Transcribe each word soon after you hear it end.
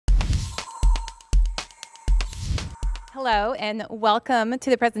Hello, and welcome to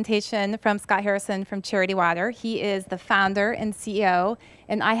the presentation from Scott Harrison from Charity Water. He is the founder and CEO,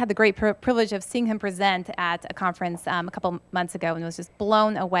 and I had the great privilege of seeing him present at a conference a couple months ago and was just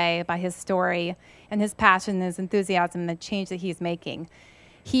blown away by his story and his passion, his enthusiasm, and the change that he's making.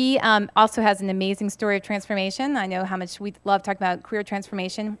 He also has an amazing story of transformation. I know how much we love talking about career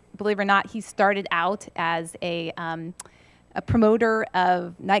transformation. Believe it or not, he started out as a promoter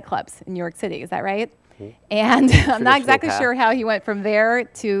of nightclubs in New York City. Is that right? And I'm not exactly sure how he went from there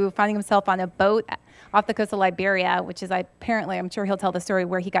to finding himself on a boat off the coast of Liberia, which is apparently, I'm sure he'll tell the story,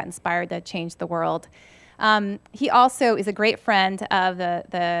 where he got inspired to change the world. He also is a great friend of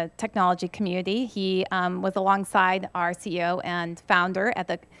the technology community. He was alongside our CEO and founder at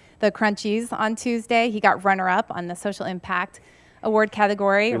the Crunchies on Tuesday. He got runner-up on the Social Impact Award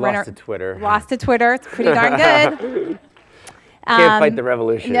category. Lost to Twitter. Lost to Twitter. It's pretty darn good. Can't fight the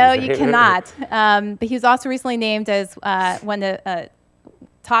revolution. No, you cannot. But he was also recently named as one of the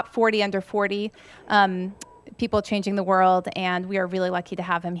top 40 under 40 people changing the world, and we are really lucky to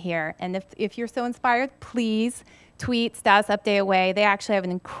have him here. And if you're so inspired, please tweet Status Update away. They actually have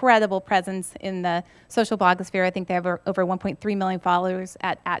an incredible presence in the social blogosphere. I think they have over 1.3 million followers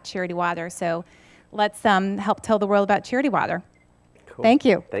at Charity Water. So let's help tell the world about Charity Water. Cool. Thank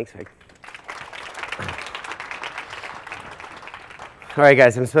you. Thanks, Vic. All right,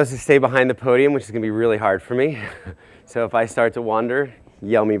 guys, I'm supposed to stay behind the podium, which is going to be really hard for me. So if I start to wander,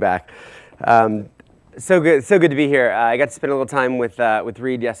 yell me back. So good to be here. I got to spend a little time with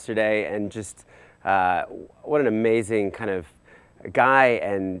Reed yesterday, and just what an amazing kind of guy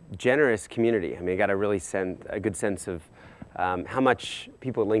and generous community. I mean, I got a really a good sense of how much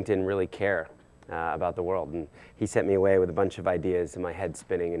people at LinkedIn really care about the world. And he sent me away with a bunch of ideas in my head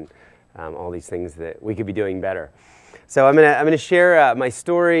spinning, and all these things that we could be doing better. So I'm gonna share my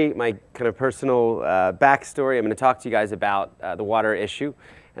story, my kind of personal backstory. I'm gonna talk to you guys about the water issue,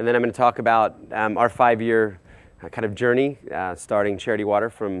 and then I'm gonna talk about our 5-year kind of journey, starting Charity Water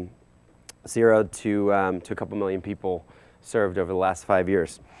from 0 to a couple million people served over the last 5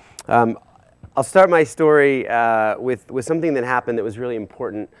 years. I'll start my story with something that happened that was really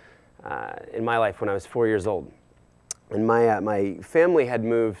important in my life when I was 4 years old. And my family had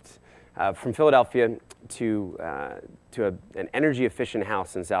moved from Philadelphia to an energy-efficient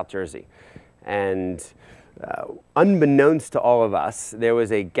house in South Jersey. And unbeknownst to all of us, there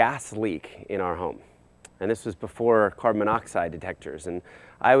was a gas leak in our home. And this was before carbon monoxide detectors. And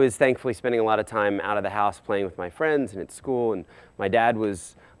I was thankfully spending a lot of time out of the house playing with my friends and at school. And my dad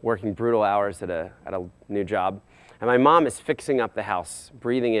was working brutal hours at a new job. And my mom is fixing up the house,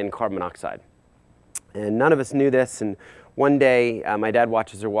 breathing in carbon monoxide. And none of us knew this. And one day, my dad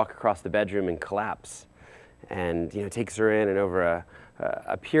watches her walk across the bedroom and collapse, and takes her in. And over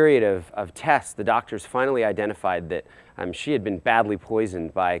a period of tests, the doctors finally identified that she had been badly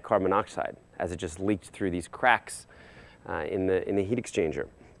poisoned by carbon monoxide, as it just leaked through these cracks in the heat exchanger.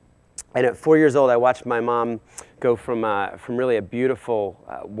 And at 4 years old, I watched my mom go from really a beautiful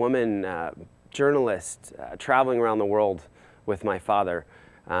woman, journalist, traveling around the world with my father,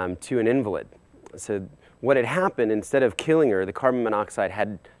 to an invalid. So what had happened, instead of killing her, the carbon monoxide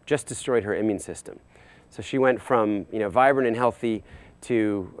had just destroyed her immune system. So she went from vibrant and healthy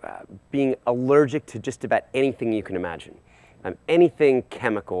to being allergic to just about anything you can imagine. Anything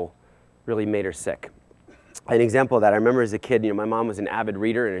chemical really made her sick. An example of that, I remember as a kid, my mom was an avid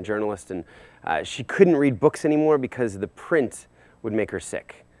reader and a journalist, and she couldn't read books anymore because the print would make her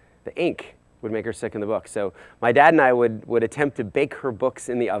sick. The ink would make her sick in the book. So my dad and I would attempt to bake her books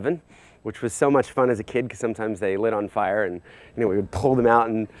in the oven, which was so much fun as a kid because sometimes they lit on fire, and we would pull them out,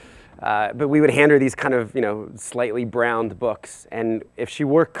 and but we would hand her these kind of slightly browned books, and if she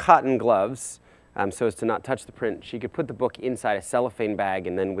wore cotton gloves so as to not touch the print, she could put the book inside a cellophane bag,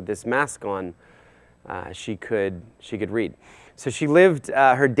 and then with this mask on, she could read. So she lived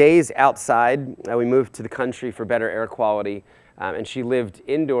her days outside. We moved to the country for better air quality, and she lived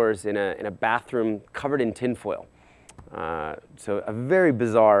indoors in a bathroom covered in tinfoil. So a very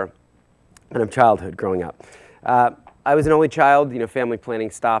bizarre kind of childhood growing up. I was an only child. Family planning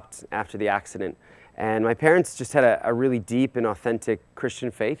stopped after the accident, and my parents just had a really deep and authentic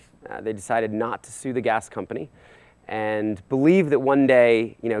Christian faith. They decided not to sue the gas company, and believed that one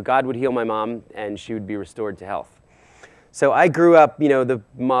day, God would heal my mom and she would be restored to health. So I grew up, the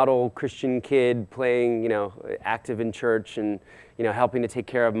model Christian kid, playing, active in church, and helping to take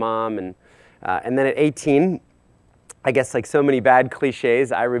care of mom, and then at 18, I guess like so many bad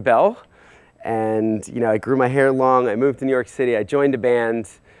cliches, I rebel. And I grew my hair long. I moved to New York City. I joined a band,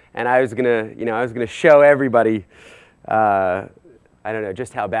 and I was gonna show everybody, I don't know,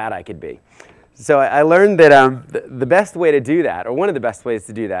 just how bad I could be. So I learned that the best way to do that, or one of the best ways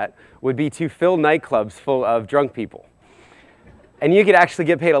to do that, would be to fill nightclubs full of drunk people. And you could actually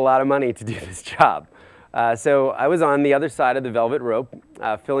get paid a lot of money to do this job. So I was on the other side of the velvet rope,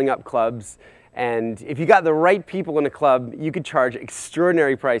 filling up clubs. And if you got the right people in a club, you could charge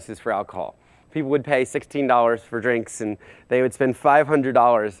extraordinary prices for alcohol. People would pay $16 for drinks, and they would spend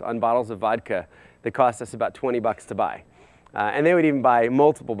 $500 on bottles of vodka that cost us about 20 bucks to buy. And they would even buy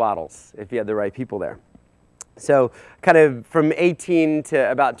multiple bottles if you had the right people there. So kind of from 18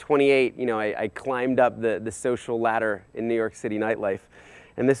 to about 28, I climbed up the social ladder in New York City nightlife.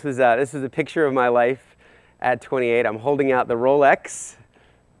 And this was a picture of my life at 28. I'm holding out the Rolex.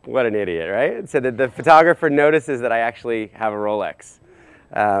 What an idiot, right? So that the photographer notices that I actually have a Rolex.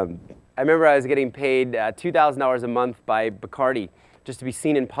 I remember I was getting paid $2,000 a month by Bacardi just to be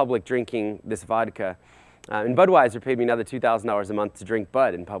seen in public drinking this vodka. And Budweiser paid me another $2,000 a month to drink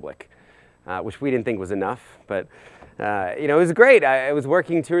Bud in public, which we didn't think was enough. But it was great. I was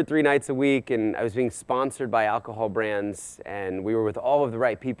working 2 or 3 nights a week, and I was being sponsored by alcohol brands, and we were with all of the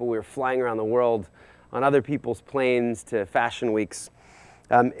right people. We were flying around the world on other people's planes to fashion weeks.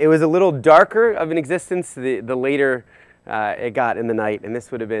 It was a little darker of an existence the later it got in the night, and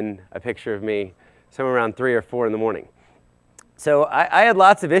this would have been a picture of me somewhere around 3 or 4 in the morning. So I had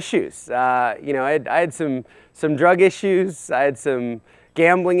lots of issues. I had some drug issues. I had some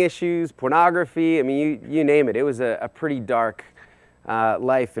gambling issues, pornography. I mean, you name it. It was a pretty dark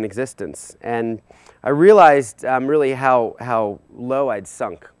life and existence. And I realized really how low I'd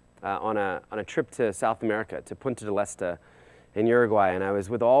sunk on a trip to South America, to Punta del Este in Uruguay. And I was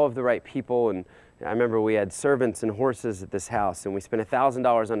with all of the right people. And I remember we had servants and horses at this house, and we spent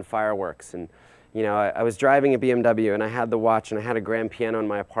 $1,000 on fireworks. And I was driving a BMW, and I had the watch, and I had a grand piano in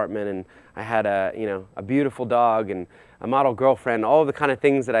my apartment, and I had a beautiful dog and a model girlfriend, all of the kind of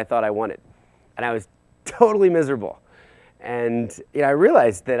things that I thought I wanted. And I was totally miserable. And I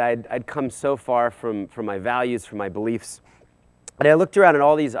realized that I'd come so far from my values, from my beliefs. And I looked around at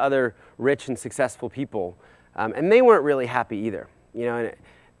all these other rich and successful people, and they weren't really happy either. And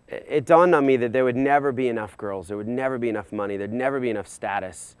it dawned on me that there would never be enough girls, there would never be enough money, there'd never be enough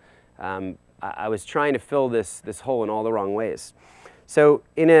status. I was trying to fill this hole in all the wrong ways. So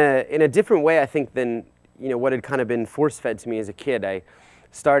in a different way, I think, than what had kind of been force-fed to me as a kid, I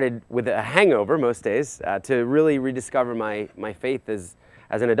started with a hangover most days to really rediscover my faith as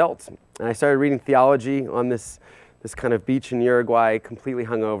an adult. And I started reading theology on this kind of beach in Uruguay, completely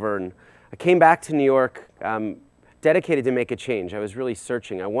hungover. And I came back to New York, dedicated to make a change. I was really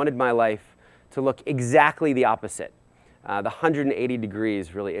searching. I wanted my life to look exactly the opposite. The 180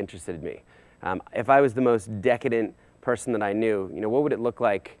 degrees really interested me. If I was the most decadent person that I knew, what would it look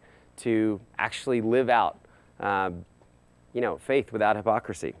like to actually live out, faith without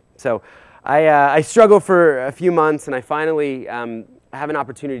hypocrisy? So I struggled for a few months, and I finally have an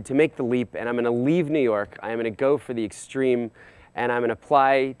opportunity to make the leap, and I'm going to leave New York. I'm going to go for the extreme, and I'm going to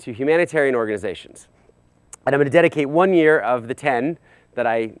apply to humanitarian organizations. And I'm going to dedicate 1 year of the 10 that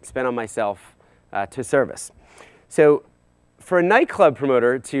I spent on myself to service. So for a nightclub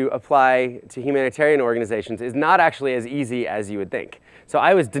promoter to apply to humanitarian organizations is not actually as easy as you would think. So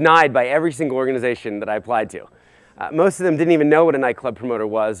I was denied by every single organization that I applied to. Most of them didn't even know what a nightclub promoter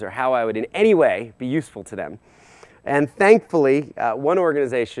was or how I would in any way be useful to them. And thankfully, one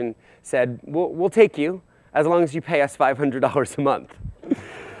organization said, we'll take you as long as you pay us $500 a month.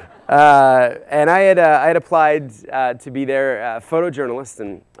 And I had applied to be their photojournalist,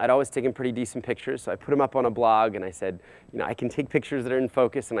 and I'd always taken pretty decent pictures, so I put them up on a blog, and I said, I can take pictures that are in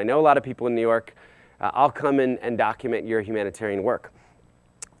focus, and I know a lot of people in New York. I'll come in and document your humanitarian work.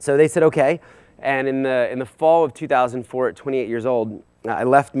 So they said, okay. And in the fall of 2004, at 28 years old, I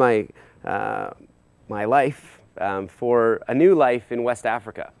left my life for a new life in West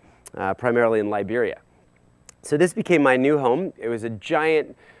Africa, primarily in Liberia. So this became my new home. It was a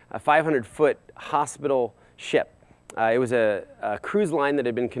giant 500-foot hospital ship. It was a cruise line that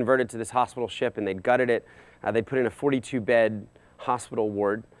had been converted to this hospital ship, and they'd gutted it. They'd put in a 42-bed hospital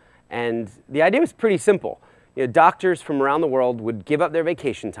ward. And the idea was pretty simple. Doctors from around the world would give up their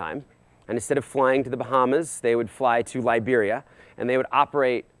vacation time, and instead of flying to the Bahamas, they would fly to Liberia, and they would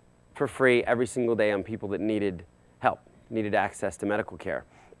operate for free every single day on people that needed help, needed access to medical care.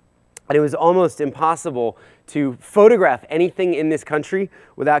 And it was almost impossible to photograph anything in this country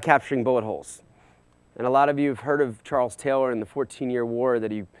without capturing bullet holes. And a lot of you have heard of Charles Taylor and the 14-year war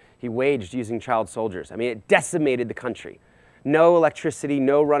that he waged using child soldiers. I mean, it decimated the country. No electricity,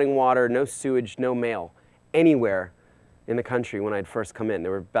 no running water, no sewage, no mail anywhere in the country when I'd first come in.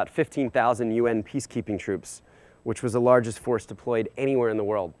 There were about 15,000 UN peacekeeping troops, which was the largest force deployed anywhere in the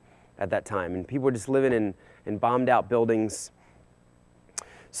world at that time, and people were just living in bombed out buildings.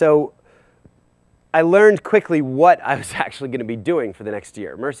 So I learned quickly what I was actually going to be doing for the next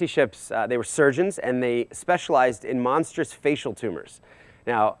year. Mercy Ships, they were surgeons, and they specialized in monstrous facial tumors.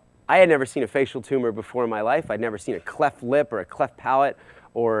 Now, I had never seen a facial tumor before in my life. I'd never seen a cleft lip or a cleft palate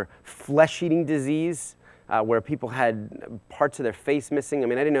or flesh-eating disease where people had parts of their face missing. I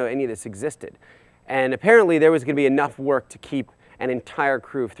mean, I didn't know any of this existed. And apparently there was going to be enough work to keep an entire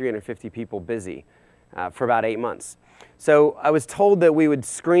crew of 350 people busy for about 8 months. So I was told that we would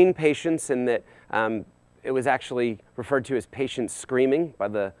screen patients, and that it was actually referred to as patient screaming by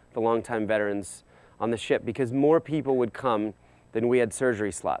the longtime veterans on the ship, because more people would come than we had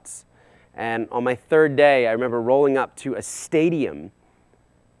surgery slots. And on my third day, I remember rolling up to a stadium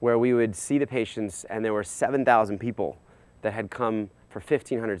where we would see the patients, and there were 7,000 people that had come for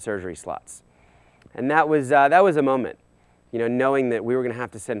 1,500 surgery slots. And that was a moment, you know, knowing that we were going to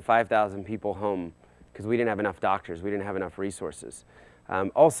have to send 5,000 people home because we didn't have enough doctors, we didn't have enough resources.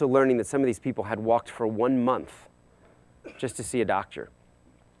 Also learning that some of these people had walked for 1 month just to see a doctor.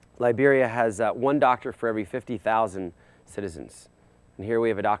 Liberia has 1 doctor for every 50,000 citizens. And here we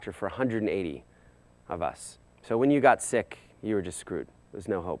have a doctor for 180 of us. So when you got sick, you were just screwed. There's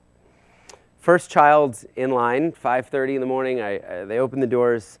no hope. First child in line, 5:30 in the morning, they open the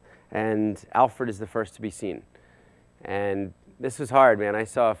doors, and Alfred is the first to be seen. And this was hard, man. I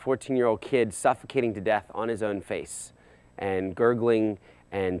saw a 14-year-old kid suffocating to death on his own face and gurgling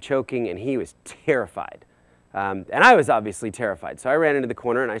and choking, and he was terrified. And I was obviously terrified. So I ran into the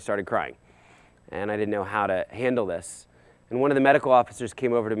corner and I started crying. And I didn't know how to handle this. And one of the medical officers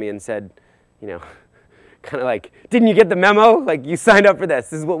came over to me and said, you know, kind of like, didn't you get the memo? Like, you signed up for this.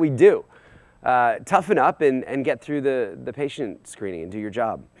 This is what we do. Toughen up and get through the patient screening and do your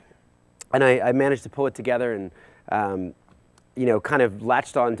job. And I managed to pull it together and, you know, kind of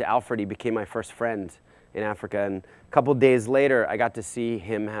latched on to Alfred. He became my first friend in Africa. And a couple days later, I got to see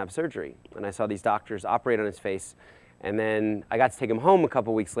him have surgery. And I saw these doctors operate on his face. And then I got to take him home a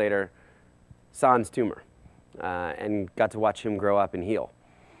couple weeks later, sans tumor, and got to watch him grow up and heal.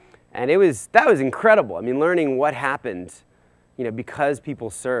 And that was incredible. I mean, learning what happened, you know, because people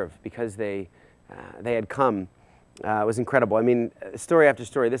served, because they had come, was incredible. I mean, story after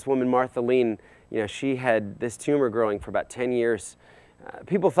story. This woman, Martha Lean, you know, she had this tumor growing for about 10 years.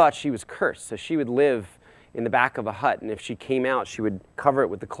 People thought she was cursed, so she would live in the back of a hut, and if she came out, she would cover it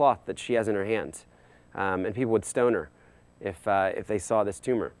with the cloth that she has in her hand, and people would stone her if they saw this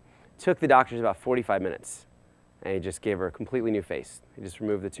tumor. It took the doctors about 45 minutes, and he just gave her a completely new face. He just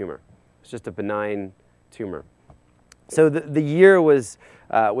removed the tumor. It's just a benign tumor. So the year was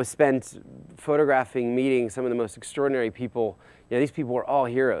spent photographing, meeting some of the most extraordinary people. You know, these people were all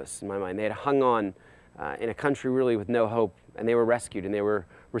heroes in my mind. They had hung on in a country really with no hope, and they were rescued, and they were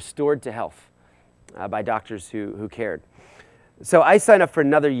restored to health by doctors who cared. So I signed up for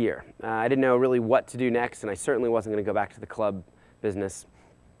another year. I didn't know really what to do next, and I certainly wasn't going to go back to the club business.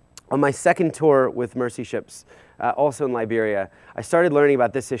 On my second tour with Mercy Ships, also in Liberia, I started learning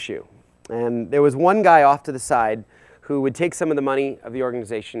about this issue. And there was one guy off to the side who would take some of the money of the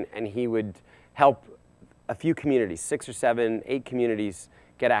organization, and he would help a few communities, 6 or 7, 8 communities,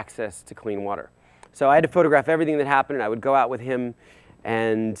 get access to clean water. So I had to photograph everything that happened, and I would go out with him,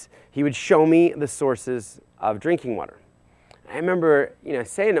 and he would show me the sources of drinking water. I remember, you know,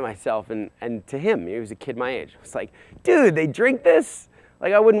 saying to myself and to him, he was a kid my age, I was like, dude, they drink this?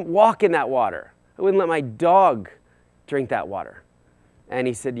 Like, I wouldn't walk in that water. I wouldn't let my dog drink that water. And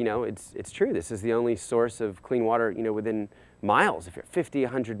he said, you know, it's true. This is the only source of clean water, you know, within miles, if you're 50,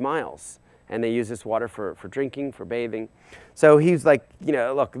 100 miles. And they use this water for drinking, for bathing. So he's like, you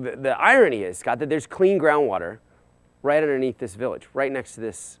know, look, the irony is, Scott, that there's clean groundwater right underneath this village, right next to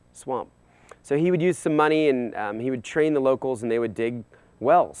this swamp. So he would use some money, and he would train the locals, and they would dig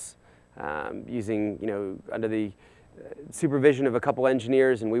wells using, you know, under the supervision of a couple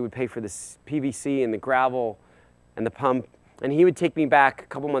engineers, and we would pay for this PVC and the gravel and the pump. And he would take me back a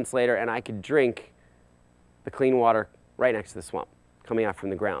couple months later, and I could drink the clean water right next to the swamp, coming out from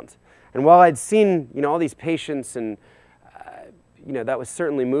the ground. And while I'd seen, you know, all these patients, and you know, that was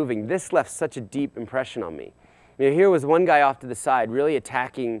certainly moving, this left such a deep impression on me. You know, here was one guy off to the side, really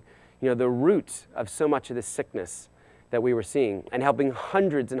attacking, you know, the root of so much of this sickness that we were seeing, and helping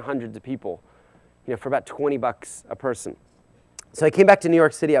hundreds and hundreds of people, you know, for about 20 bucks a person. So I came back to New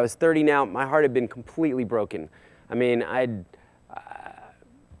York City. I was 30 now. My heart had been completely broken. I mean,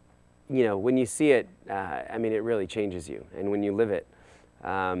 you know, when you see it, I mean, it really changes you. And when you live it,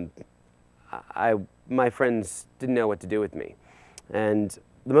 my friends didn't know what to do with me. And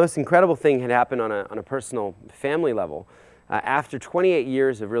the most incredible thing had happened on a personal family level. after 28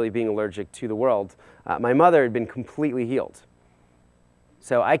 years of really being allergic to the world, my mother had been completely healed.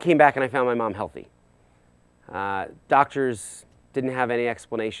 So I came back and I found my mom healthy. Doctors didn't have any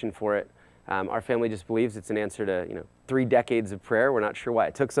explanation for it. Our family just believes it's an answer to 3 decades of prayer. We're not sure why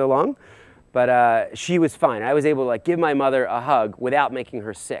it took so long, but she was fine. I was able to give my mother a hug without making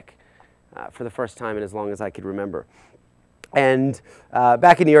her sick for the first time in as long as I could remember. And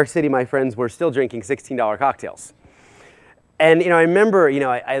back in New York City, my friends were still drinking $16 cocktails. And I remember,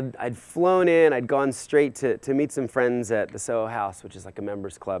 I'd flown in, I'd gone straight to meet some friends at the Soho House, which is like a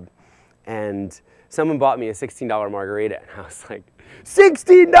members club, and someone bought me a $16 margarita, and I was like,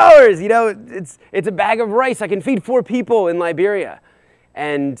 $16! It's a bag of rice. I can feed 4 people in Liberia.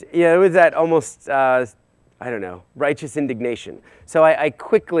 And it was that almost, I don't know, righteous indignation. So I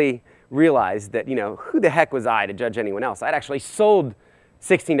quickly realized that, who the heck was I to judge anyone else? I'd actually sold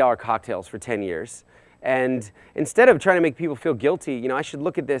 $16 cocktails for 10 years. And instead of trying to make people feel guilty, I should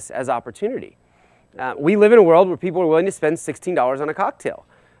look at this as opportunity. We live in a world where people are willing to spend $16 on a cocktail,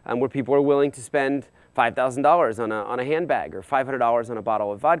 where people are willing to spend $5,000 on a handbag or $500 on a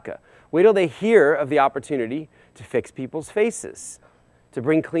bottle of vodka. Wait till they hear of the opportunity to fix people's faces, to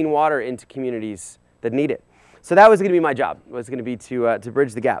bring clean water into communities that need it. So that was going to be my job, was going to be to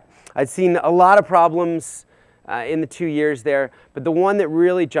bridge the gap. I'd seen a lot of problems in the 2 years there, but the one that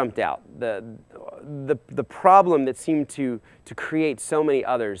really jumped out, the problem that seemed to create so many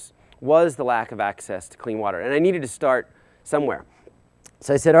others, was the lack of access to clean water. And I needed to start somewhere.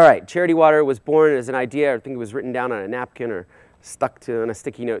 So I said, all right, Charity Water was born as an idea. I think it was written down on a napkin or stuck on a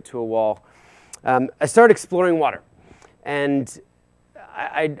sticky note to a wall. I started exploring water. And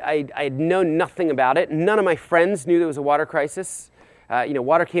I had known nothing about it. None of my friends knew there was a water crisis.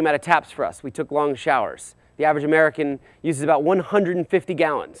 Water came out of taps for us. We took long showers. The average American uses about 150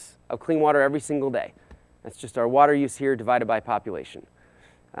 gallons of clean water every single day. That's just our water use here divided by population.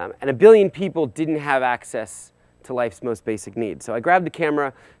 And 1 billion people didn't have access to life's most basic needs. So I grabbed the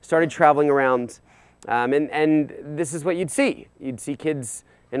camera, started traveling around, and this is what you'd see. You'd see kids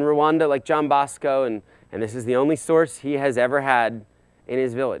in Rwanda like John Bosco, and this is the only source he has ever had in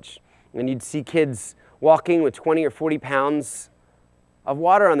his village. And you'd see kids walking with 20 or 40 pounds of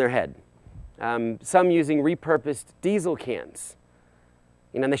water on their head, some using repurposed diesel cans.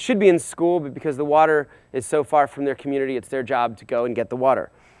 And they should be in school, but because the water is so far from their community, it's their job to go and get the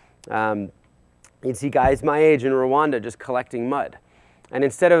water. You'd see guys my age in Rwanda just collecting mud. And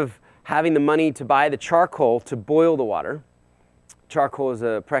instead of having the money to buy the charcoal to boil the water, charcoal is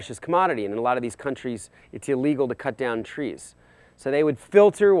a precious commodity, and in a lot of these countries, it's illegal to cut down trees. So they would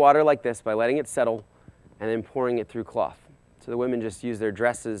filter water like this by letting it settle and then pouring it through cloth. So the women just use their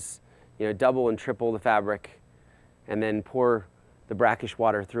dresses, double and triple the fabric, and then pour the brackish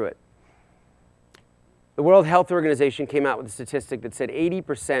water through it. The World Health Organization came out with a statistic that said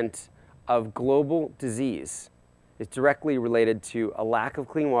 80% of global disease is directly related to a lack of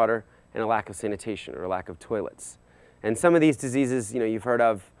clean water and a lack of sanitation, or a lack of toilets. And some of these diseases, you've heard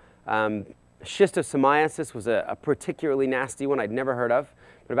of. Schistosomiasis was a particularly nasty one I'd never heard of,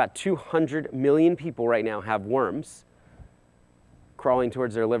 but about 200 million people right now have worms crawling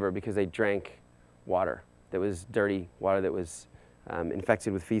towards their liver because they drank water that was dirty, water that was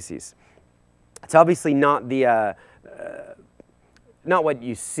infected with feces. It's obviously not not what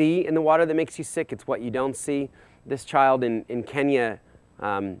you see in the water that makes you sick, it's what you don't see. This child in Kenya,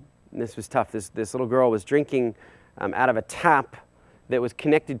 this was tough, this little girl was drinking out of a tap that was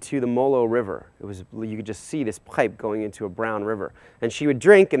connected to the Molo River. You could just see this pipe going into a brown river. And she would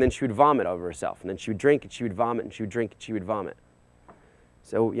drink and then she would vomit over herself. And then she would drink and she would vomit and she would drink and she would vomit.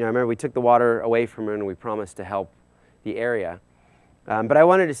 So I remember we took the water away from her and we promised to help the area. But I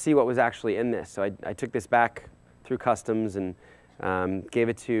wanted to see what was actually in this. So I took this back through customs and gave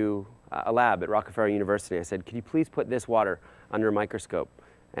it to a lab at Rockefeller University. I said, could you please put this water under a microscope?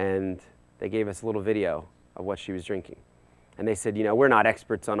 And they gave us a little video of what she was drinking. And they said, we're not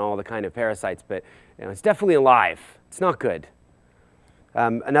experts on all the kind of parasites, but it's definitely alive. It's not good.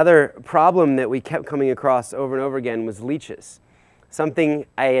 Another problem that we kept coming across over and over again was leeches. Something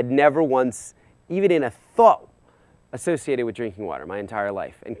I had never once, even in a thought, associated with drinking water my entire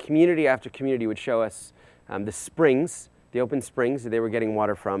life. And community after community would show us the springs, the open springs that they were getting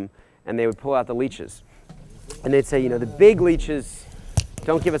water from, and they would pull out the leeches. And they'd say, the big leeches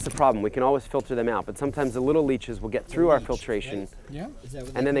don't give us a problem. We can always filter them out. But sometimes the little leeches will get through our filtration,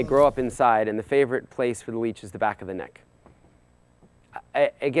 and then they grow up inside, and the favorite place for the leech is the back of the neck.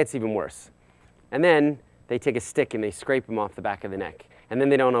 It gets even worse. And then they take a stick and they scrape them off the back of the neck. And then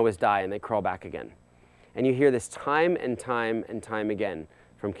they don't always die, and they crawl back again. And you hear this time and time and time again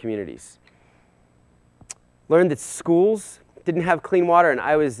from communities. Learned that schools didn't have clean water, and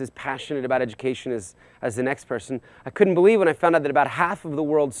I was as passionate about education as the next person. I couldn't believe when I found out that about half of the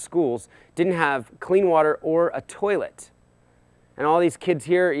world's schools didn't have clean water or a toilet. And all these kids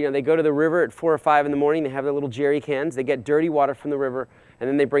here, you know, they go to the river at 4 or 5 in the morning, they have their little jerry cans, they get dirty water from the river, and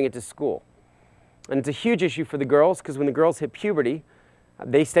then they bring it to school. And it's a huge issue for the girls, because when the girls hit puberty,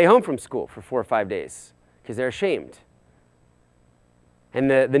 they stay home from school for 4 or 5 days, because they're ashamed. And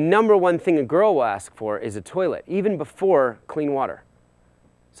the number one thing a girl will ask for is a toilet, even before clean water,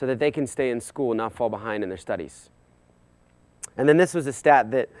 so that they can stay in school and not fall behind in their studies. And then this was a stat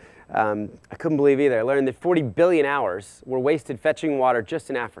that I couldn't believe either. I learned that 40 billion hours were wasted fetching water just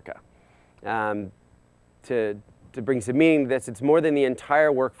in Africa. To bring some meaning to this, it's more than the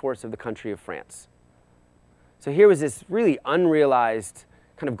entire workforce of the country of France. So here was this really unrealized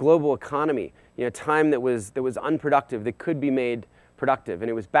kind of global economy, you know, time that was unproductive, that could be made productive. And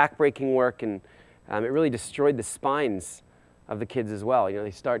it was backbreaking work, and it really destroyed the spines of the kids as well. You know,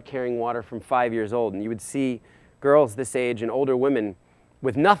 they start carrying water from 5 years old, and you would see girls this age and older women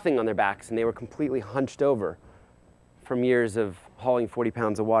with nothing on their backs, and they were completely hunched over from years of hauling 40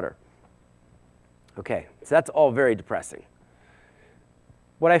 pounds of water. Okay, so that's all very depressing.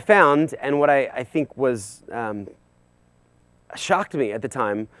 What I found, and what I think was shocked me at the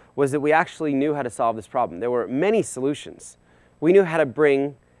time, was that we actually knew how to solve this problem. There were many solutions. We knew how to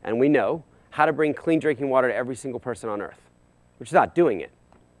bring, and we know, how to bring clean drinking water to every single person on earth, which is not doing it.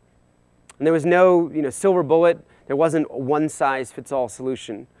 And there was no, you know, silver bullet. There wasn't a one-size-fits-all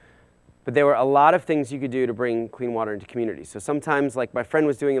solution. But there were a lot of things you could do to bring clean water into communities. So sometimes, like my friend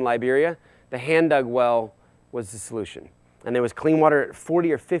was doing in Liberia, the hand-dug well was the solution. And there was clean water at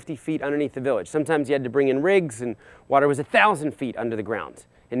 40 or 50 feet underneath the village. Sometimes you had to bring in rigs, and water was 1,000 feet under the ground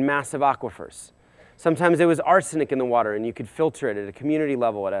in massive aquifers. Sometimes there was arsenic in the water, and you could filter it at a community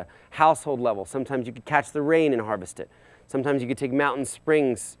level, at a household level. Sometimes you could catch the rain and harvest it. Sometimes you could take mountain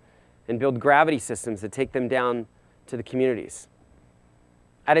springs and build gravity systems that take them down to the communities.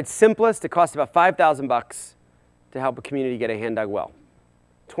 At its simplest, it cost about $5,000 to help a community get a hand-dug well.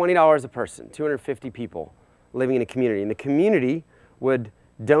 $20 a person, 250 people living in a community. And the community would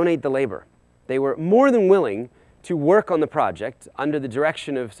donate the labor. They were more than willing to work on the project under the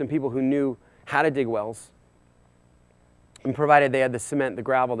direction of some people who knew how to dig wells, and provided they had the cement, the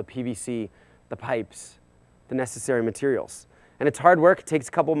gravel, the PVC, the pipes, the necessary materials. And it's hard work. It takes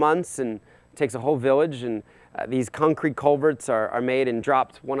a couple months, and it takes a whole village, and these concrete culverts are made and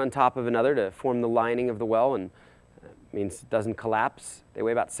dropped one on top of another to form the lining of the well, and it means it doesn't collapse. They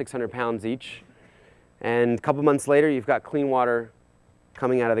weigh about 600 pounds each. And a couple months later, you've got clean water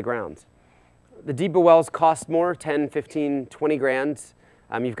coming out of the ground. The deeper wells cost more, 10, 15, 20 grand.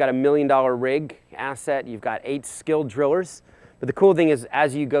 You've got $1 million rig asset. You've got 8 skilled drillers. But the cool thing is,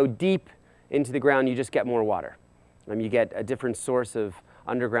 as you go deep into the ground, you just get more water. You get a different source of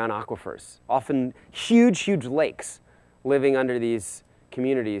underground aquifers, often huge, huge lakes living under these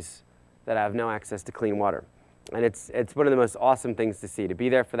communities that have no access to clean water. And it's one of the most awesome things to see, to be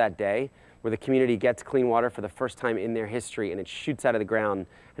there for that day where the community gets clean water for the first time in their history, and it shoots out of the ground,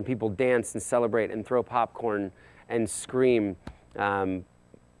 and people dance and celebrate and throw popcorn and scream.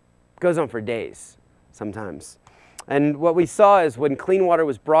 Goes on for days sometimes. And what we saw is when clean water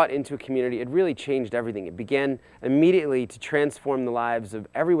was brought into a community, it really changed everything. It began immediately to transform the lives of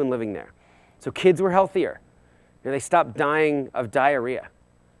everyone living there. So kids were healthier. You know, they stopped dying of diarrhea.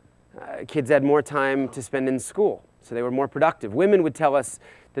 Kids had more time to spend in school, so they were more productive. Women would tell us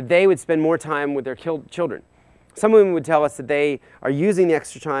that they would spend more time with their children. Some women would tell us that they are using the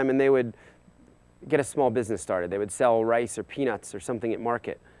extra time and they would get a small business started. They would sell rice or peanuts or something at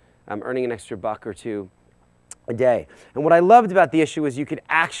market, earning an extra $1 or $2 a day. And what I loved about the issue is you could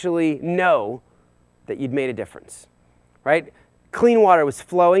actually know that you'd made a difference, right? Clean water was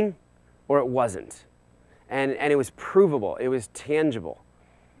flowing or it wasn't. And it was provable, it was tangible,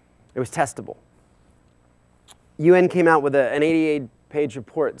 it was testable. UN came out with an 88-page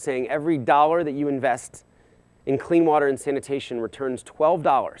report saying every dollar that you invest in clean water and sanitation returns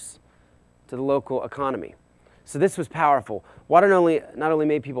 $12 to the local economy. So this was powerful. Water not only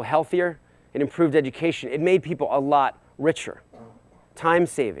made people healthier, it improved education, it made people a lot richer. Time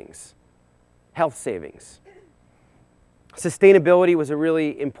savings, health savings. Sustainability was a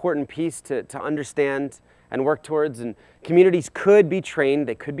really important piece to understand and work towards, and communities could be trained,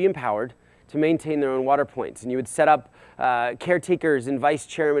 they could be empowered to maintain their own water points. And you would set up caretakers and vice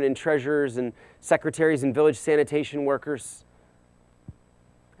chairmen and treasurers and secretaries and village sanitation workers.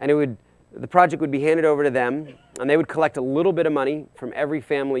 And the project would be handed over to them, and they would collect a little bit of money from every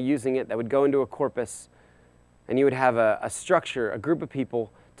family using it that would go into a corpus, and you would have a structure, a group of people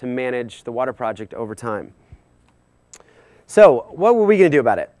to manage the water project over time. So what were we going to do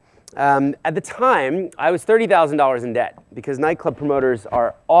about it? At the time, I was $30,000 in debt because nightclub promoters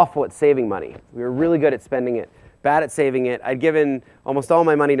are awful at saving money. We were really good at spending it, bad at saving it. I'd given almost all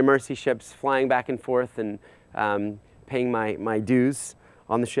my money to Mercy ships, flying back and forth and paying my dues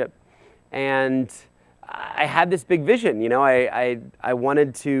on the ship. And I had this big vision. You know, I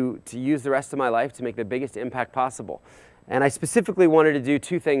wanted to use the rest of my life to make the biggest impact possible. And I specifically wanted to do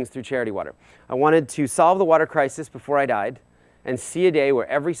two things through Charity Water. I wanted to solve the water crisis before I died and see a day where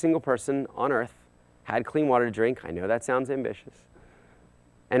every single person on earth had clean water to drink. I know that sounds ambitious.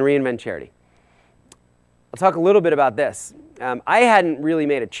 And reinvent charity. I'll talk a little bit about this. I hadn't really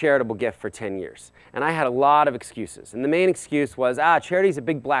made a charitable gift for 10 years, and I had a lot of excuses. And the main excuse was, charity's a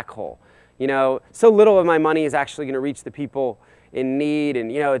big black hole. You know, so little of my money is actually going to reach the people in need,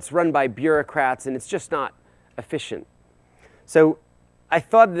 and you know, it's run by bureaucrats, and it's just not efficient. So I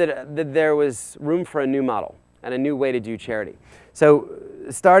thought that there was room for a new model and a new way to do charity. So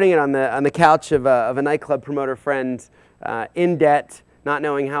starting it on the couch of a nightclub promoter friend, in debt, not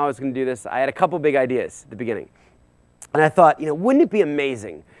knowing how I was going to do this, I had a couple big ideas at the beginning. And I thought, you know, wouldn't it be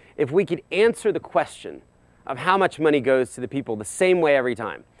amazing if we could answer the question of how much money goes to the people the same way every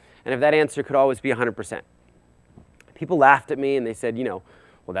time? And if that answer could always be 100%. People laughed at me and they said, you know,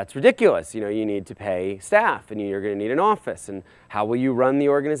 well, that's ridiculous. You know, you need to pay staff and you're going to need an office. And how will you run the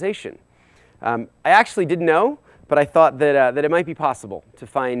organization? I actually didn't know, but I thought that it might be possible to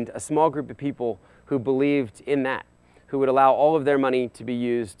find a small group of people who believed in that, who would allow all of their money to be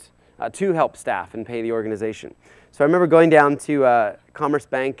used to help staff and pay the organization. So I remember going down to Commerce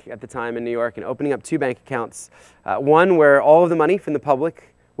Bank at the time in New York and opening up two bank accounts. One where all of the money from the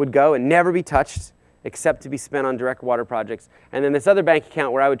public would go and never be touched except to be spent on direct water projects. And then this other bank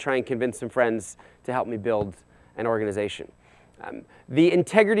account where I would try and convince some friends to help me build an organization. The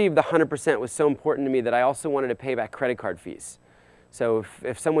integrity of the 100% was so important to me that I also wanted to pay back credit card fees. So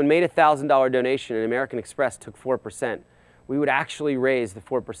if someone made a $1,000 donation and American Express took 4%, we would actually raise the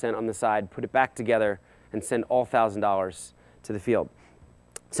 4% on the side, put it back together, and send all $1,000 to the field.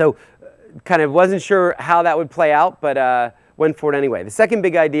 So kind of wasn't sure how that would play out, but went for it anyway. The second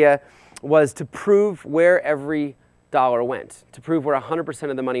big idea was to prove where every dollar went, to prove where 100%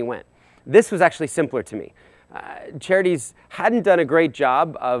 of the money went. This was actually simpler to me. Charities hadn't done a great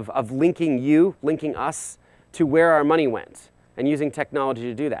job of linking us to where our money went and using technology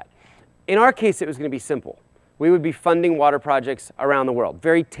to do that. In our case, it was going to be simple. We would be funding water projects around the world,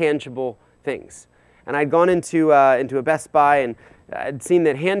 very tangible things. And I'd gone into a Best Buy and I'd seen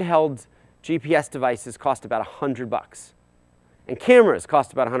that handheld GPS devices cost about $100, and cameras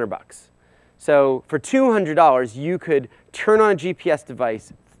cost about $100. So for $200, you could turn on a GPS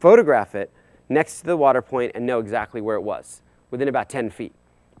device, photograph it next to the water point, and know exactly where it was, within about 10 feet,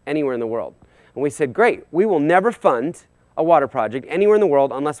 anywhere in the world. And we said, great, we will never fund a water project anywhere in the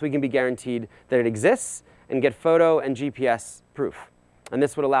world unless we can be guaranteed that it exists and get photo and GPS proof. And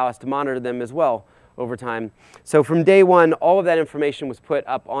this would allow us to monitor them as well over time. So from day one, all of that information was put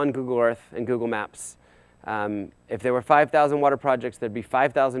up on Google Earth and Google Maps. If there were 5,000 water projects, there'd be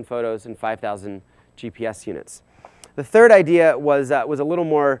 5,000 photos and 5,000 GPS units. The third idea was a little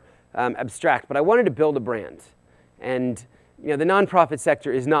more abstract, but I wanted to build a brand. And you know, the nonprofit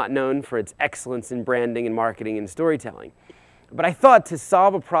sector is not known for its excellence in branding and marketing and storytelling. But I thought to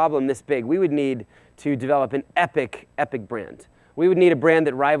solve a problem this big, we would need to develop an epic brand. We would need a brand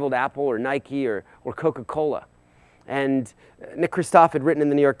that rivaled Apple or Nike or Coca-Cola. And Nick Kristof had written in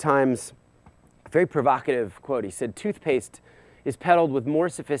the New York Times a very provocative quote. He said, toothpaste is peddled with more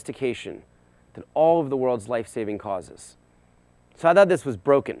sophistication than all of the world's life-saving causes. So I thought this was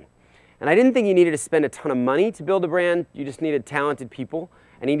broken. And I didn't think you needed to spend a ton of money to build a brand. You just needed talented people,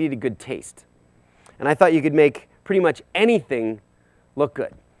 and you needed good taste. And I thought you could make pretty much anything look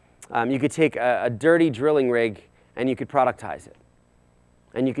good. You could take a dirty drilling rig and you could productize it.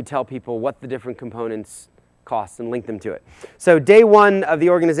 And you could tell people what the different components cost and link them to it. So day one of the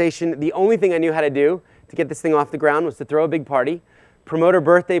organization, the only thing I knew how to do to get this thing off the ground was to throw a big party. Promoter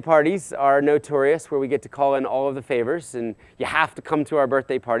birthday parties are notorious, where we get to call in all of the favors, and you have to come to our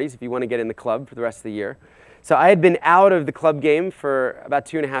birthday parties if you want to get in the club for the rest of the year. So I had been out of the club game for about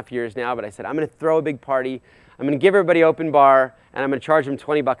 2.5 years now, but I said, I'm going to throw a big party. I'm going to give everybody open bar, and I'm going to charge them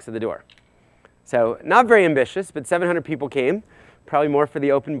 $20 at the door. So not very ambitious, but 700 people came, probably more for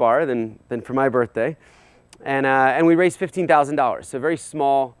the open bar than for my birthday. And we raised $15,000, so a very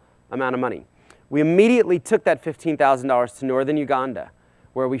small amount of money. We immediately took that $15,000 to northern Uganda,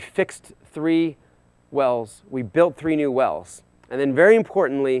 where we fixed 3 wells. We built 3 new wells. And then very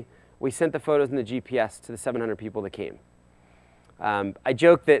importantly, we sent the photos and the GPS to the 700 people that came. I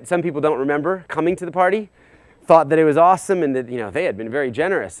joke that some people don't remember coming to the party, thought that it was awesome and that they had been very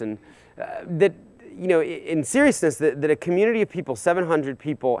generous, and that in seriousness that a community of people, 700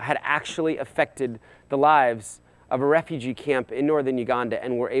 people, had actually affected the lives of a refugee camp in northern Uganda,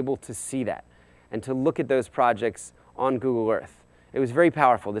 and were able to see that and to look at those projects on Google Earth. It was very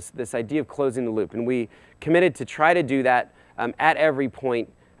powerful, this idea of closing the loop, and we committed to try to do that at every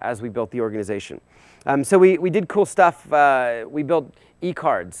point as we built the organization. So we did cool stuff. We built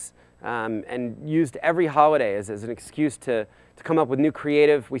e-cards and used every holiday as an excuse to come up with new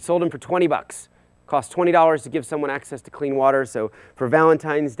creative. We sold them for 20 bucks. Cost $20 to give someone access to clean water. So for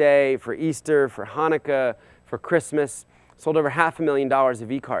Valentine's Day, for Easter, for Hanukkah, for Christmas, sold over $500,000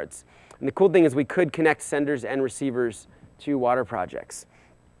 of e-cards. And the cool thing is we could connect senders and receivers to water projects.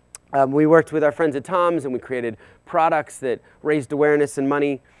 We worked with our friends at Tom's, and we created products that raised awareness and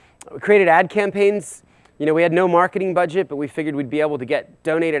money. We created ad campaigns. We had no marketing budget, but we figured we'd be able to get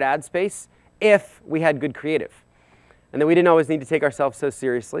donated ad space if we had good creative. And then we didn't always need to take ourselves so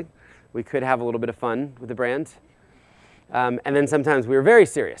seriously. We could have a little bit of fun with the brand. And then sometimes we were very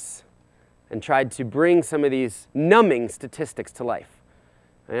serious and tried to bring some of these numbing statistics to life.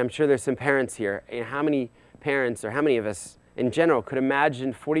 And I'm sure there's some parents here. And how many parents, or how many of us in general, could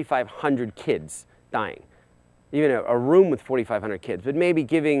imagine 4,500 kids dying? Even a room with 4,500 kids, but maybe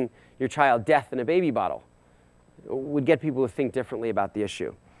giving your child death in a baby bottle would get people to think differently about the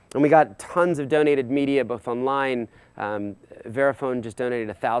issue. And we got tons of donated media, both online. Verifone just donated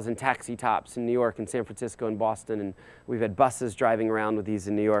 1,000 taxi tops in New York and San Francisco and Boston, and we've had buses driving around with these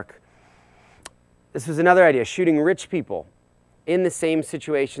in New York. This was another idea, shooting rich people in the same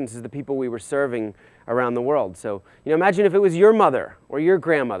situations as the people we were serving around the world. So, imagine if it was your mother or your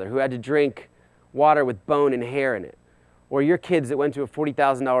grandmother who had to drink water with bone and hair in it, or your kids that went to a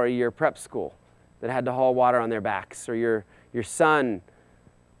 $40,000 a year prep school that had to haul water on their backs, or your son,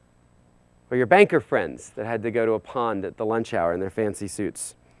 or your banker friends that had to go to a pond at the lunch hour in their fancy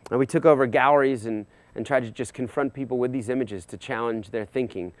suits. And we took over galleries and tried to just confront people with these images to challenge their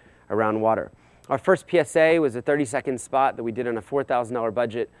thinking around water. Our first PSA was a 30-second spot that we did on a $4,000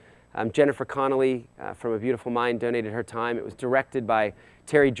 budget. Jennifer Connolly from A Beautiful Mind donated her time. It was directed by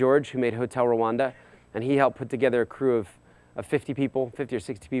Terry George, who made Hotel Rwanda, and he helped put together a crew of 50 people, 50 or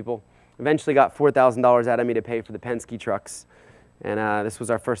 60 people. Eventually got $4,000 out of me to pay for the Penske trucks, and this was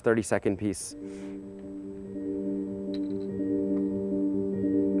our first 30-second piece.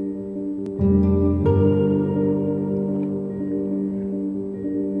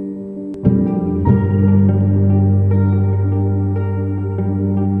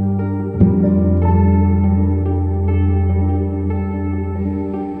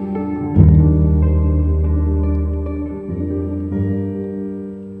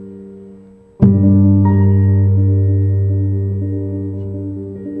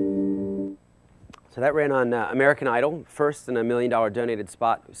 So that ran on American Idol, first in a $1 million donated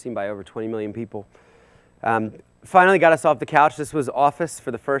spot. It was seen by over 20 million people. Finally got us off the couch. This was Office for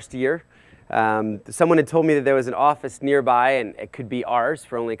the first year. Someone had told me that there was an office nearby and it could be ours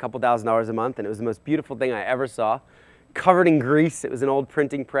for only a couple $1,000s a month, and it was the most beautiful thing I ever saw. Covered in grease. It was an old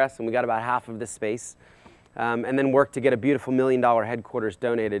printing press, and we got about half of this space. And then worked to get a beautiful $1 million headquarters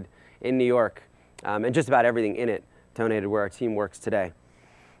donated in New York, and just about everything in it donated where our team works today.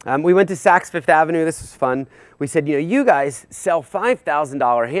 We went to Saks Fifth Avenue. This was fun. We said, you guys sell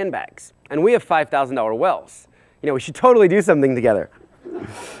 $5,000 handbags, and we have $5,000 wells. We should totally do something together.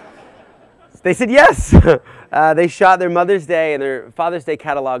 They said yes. They shot their Mother's Day and their Father's Day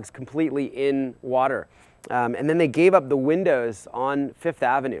catalogs completely in water. And then they gave up the windows on Fifth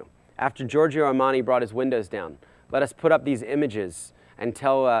Avenue. After Giorgio Armani brought his windows down, let us put up these images and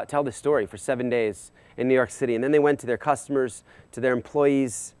tell the story for 7 days in New York City. And then they went to their customers, to their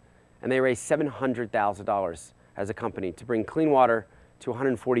employees, and they raised $700,000 as a company to bring clean water to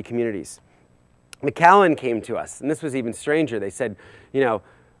 140 communities. Macallan came to us, and this was even stranger. They said,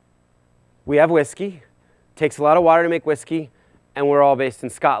 we have whiskey, takes a lot of water to make whiskey, and we're all based in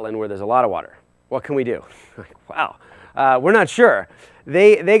Scotland where there's a lot of water. What can we do? Wow, we're not sure.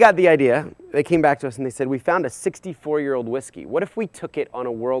 They got the idea. They came back to us and they said, we found a 64-year-old whiskey. What if we took it on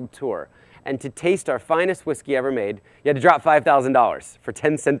a world tour? And to taste our finest whiskey ever made, you had to drop $5,000 for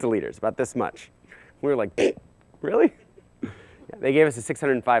 10 centiliters, about this much. We were like, really? Yeah, they gave us a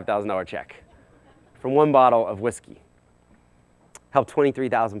 $605,000 check from one bottle of whiskey. Helped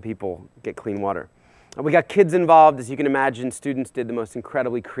 23,000 people get clean water. We got kids involved. As you can imagine, students did the most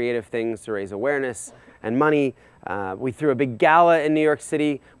incredibly creative things to raise awareness and money. We threw a big gala in New York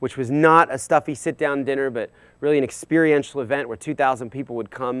City, which was not a stuffy sit-down dinner, but really an experiential event where 2,000 people would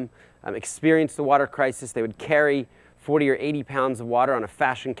come, experience the water crisis. They would carry 40 or 80 pounds of water on a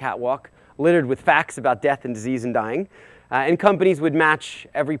fashion catwalk littered with facts about death and disease and dying. And companies would match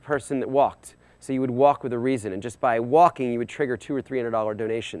every person that walked. So you would walk with a reason, and just by walking, you would trigger $200 or $300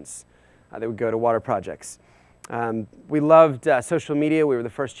 donations that would go to water projects. We loved social media. We were the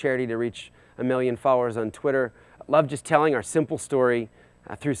first charity to reach 1 million followers on Twitter. Loved just telling our simple story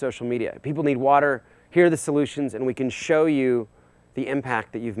through social media. People need water, here are the solutions, and we can show you the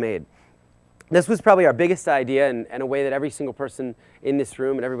impact that you've made. This was probably our biggest idea, and a way that every single person in this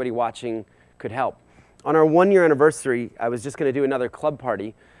room and everybody watching could help. On our 1-year anniversary, I was just going to do another club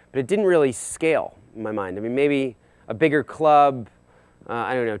party, but it didn't really scale in my mind. I mean, maybe a bigger club,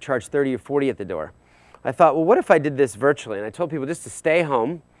 I don't know, charge 30 or 40 at the door. I thought, well, what if I did this virtually? And I told people just to stay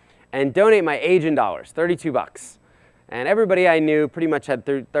home and donate my age in dollars, 32 bucks. And everybody I knew pretty much had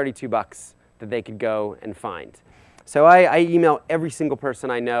 32 bucks that they could go and find. So I emailed every single person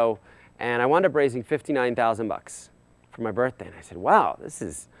I know, and I wound up raising 59,000 bucks for my birthday. And I said, wow, this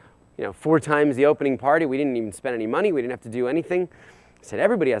is 4 times the opening party. We didn't even spend any money. We didn't have to do anything. I said,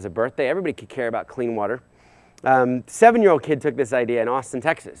 everybody has a birthday. Everybody could care about clean water. 7-year-old kid took this idea in Austin,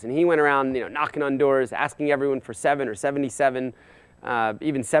 Texas, and he went around knocking on doors, asking everyone for 7 or 77,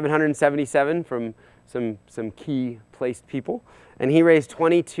 even 777 from some key placed people. And he raised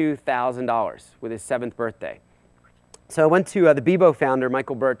 $22,000 with his 7th birthday. So I went to the Bebo founder,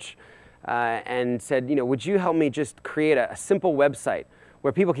 Michael Birch, and said, would you help me just create a simple website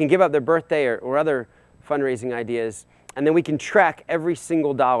where people can give up their birthday or other fundraising ideas, and then we can track every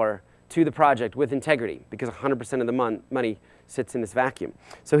single dollar to the project with integrity, because 100% of the money sits in this vacuum.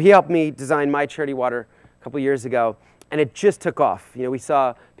 So he helped me design My Charity Water a couple years ago, and it just took off. We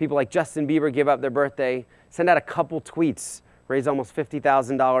saw people like Justin Bieber give up their birthday, send out a couple tweets, raise almost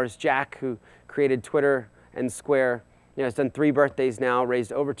 $50,000. Jack, who created Twitter and Square, has done 3 birthdays now,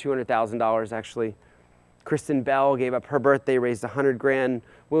 raised over $200,000 actually. Kristen Bell gave up her birthday, raised 100 grand.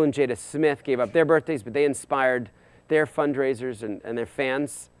 Will and Jada Smith gave up their birthdays, but they inspired their fundraisers and their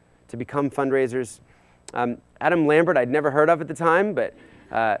fans to become fundraisers. Adam Lambert, I'd never heard of at the time, but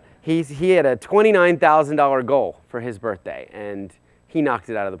he had a $29,000 goal for his birthday, and he knocked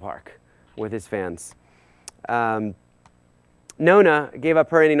it out of the park with his fans. Nona gave up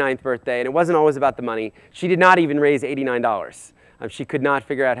her 89th birthday, and it wasn't always about the money. She did not even raise $89. She could not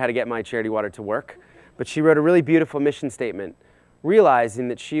figure out how to get My Charity Water to work, but she wrote a really beautiful mission statement, realizing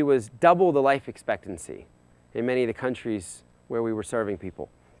that she was double the life expectancy in many of the countries where we were serving people.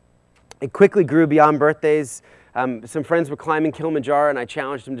 It quickly grew beyond birthdays. Some friends were climbing Kilimanjaro, and I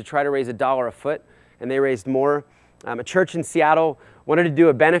challenged them to try to raise $1 a foot, and they raised more. A church in Seattle wanted to do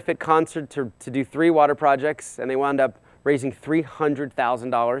a benefit concert to do 3 water projects, and they wound up raising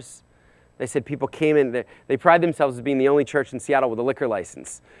 $300,000. They said people came in, they pride themselves as being the only church in Seattle with a liquor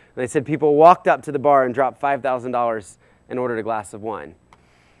license. And they said people walked up to the bar and dropped $5,000 and ordered a glass of wine.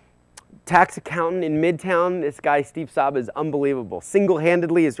 Tax accountant in Midtown, this guy Steve Saba is unbelievable.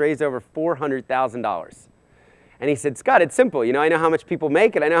 Single-handedly has raised over $400,000. And he said, Scott, it's simple. I know how much people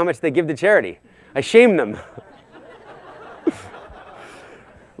make, and I know how much they give to charity. I shame them.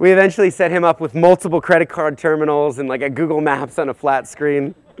 We eventually set him up with multiple credit card terminals and like a Google Maps on a flat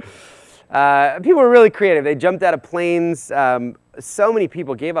screen. People were really creative. They jumped out of planes. So many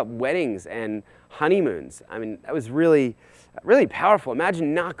people gave up weddings and honeymoons. I mean, that was really powerful.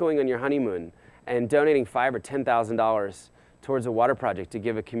 Imagine not going on your honeymoon and donating $5,000 or $10,000 towards a water project to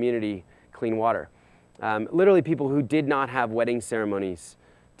give a community clean water. Literally people who did not have wedding ceremonies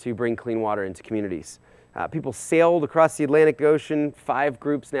to bring clean water into communities. People sailed across the Atlantic Ocean. 5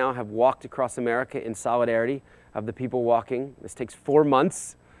 groups now have walked across America in solidarity of the people walking. This takes 4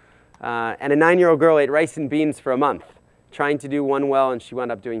 months. And a 9-year-old girl ate rice and beans for a month, trying to do 1 well, and she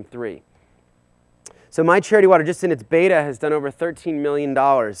wound up doing 3. So My Charity Water, just in its beta, has done over $13 million,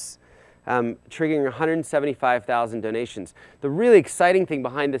 triggering 175,000 donations. The really exciting thing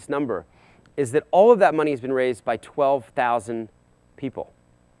behind this number is that all of that money has been raised by 12,000 people.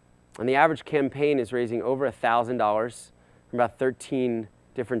 And the average campaign is raising over $1,000 from about 13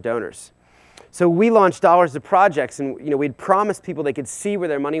 different donors. So we launched Dollars to Projects, and we'd promised people they could see where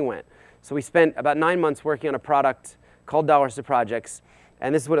their money went. So we spent about 9 months working on a product called Dollars to Projects,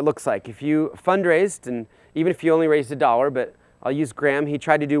 and this is what it looks like. If you fundraised, and even if you only raised $1, but I'll use Graham, he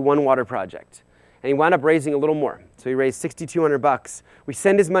tried to do 1 water project, and he wound up raising a little more. So he raised $6,200. We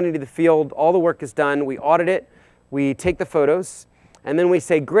send his money to the field, all the work is done, we audit it, we take the photos, and then we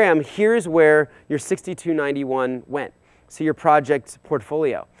say, Graham, here's where your $6,291 went. So your project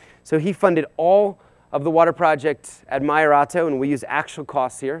portfolio. So he funded all of the water project at Mayarato, and we use actual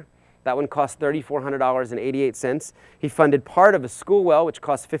costs here. That one cost $3,400.88. He funded part of a school well, which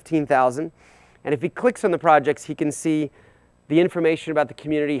cost $15,000. And if he clicks on the projects, he can see the information about the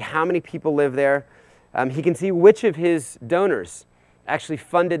community, how many people live there. He can see which of his donors actually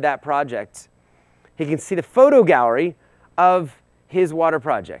funded that project. He can see the photo gallery of his water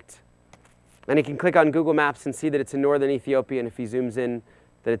project. And he can click on Google Maps and see that it's in northern Ethiopia, and if he zooms in,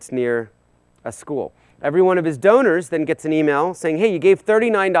 that it's near a school. Every one of his donors then gets an email saying, hey, you gave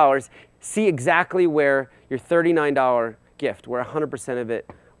 $39. See exactly where your $39 gift, where 100% of it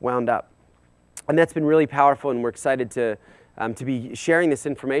wound up. And that's been really powerful, and we're excited to be sharing this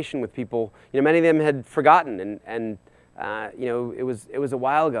information with people. Many of them had forgotten, and it was a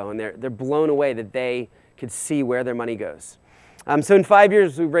while ago, and they're blown away that they could see where their money goes. So in 5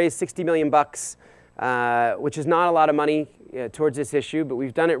 years, we've raised $60 million bucks, which is not a lot of money towards this issue, but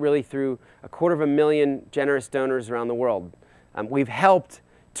we've done it really through 250,000 generous donors around the world. We've helped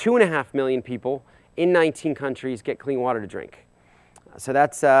 2.5 million people in 19 countries get clean water to drink. So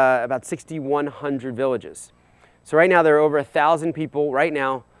that's about 6,100 villages. So right now there are over 1,000 people right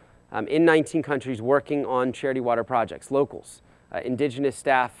now in 19 countries working on charity water projects, locals, indigenous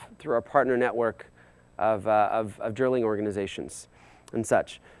staff through our partner network of drilling organizations and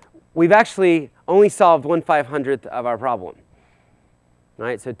such. We've actually only solved 1/500th of our problem,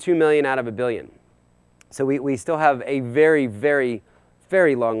 right? So 2 million out of 1 billion. So we still have a very, very,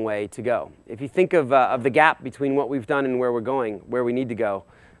 very long way to go. If you think of the gap between what we've done and where we're going, where we need to go,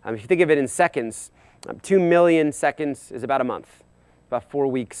 if you think of it in seconds, 2 million seconds is about a month, about 4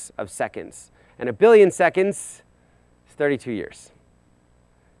 weeks of seconds. And 1 billion seconds is 32 years.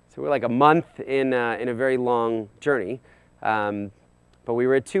 So we're like a month in a very long journey. But we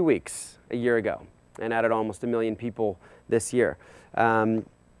were at 2 weeks a year ago and added almost 1 million people this year.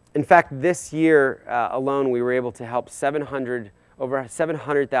 In fact, this year alone, we were able to help over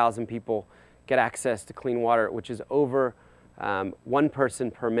 700,000 people get access to clean water, which is over 1 person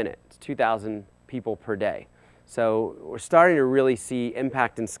per minute. It's 2,000 people per day. So we're starting to really see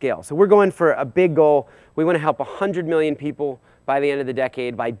impact and scale. So we're going for a big goal. We want to help 100 million people by the end of the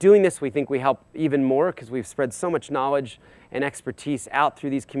decade. By doing this, we think we help even more because we've spread so much knowledge and expertise out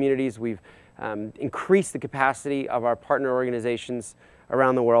through these communities. We've increased the capacity of our partner organizations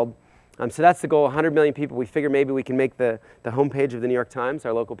around the world. So that's the goal, 100 million people. We figure maybe we can make the homepage of the New York Times,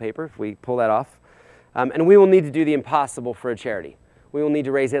 our local paper, if we pull that off. And we will need to do the impossible for a charity. We will need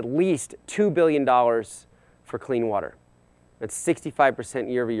to raise at least $2 billion for clean water. That's 65%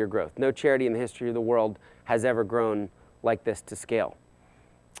 year-over-year growth. No charity in the history of the world has ever grown like this to scale.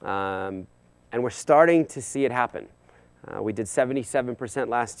 And we're starting to see it happen. We did 77%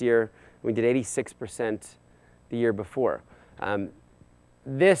 last year. We did 86% the year before.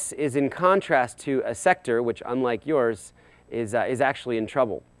 This is in contrast to a sector which, unlike yours, is actually in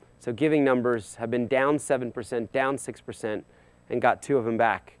trouble. So giving numbers have been down 7%, down 6%, and got 2 of them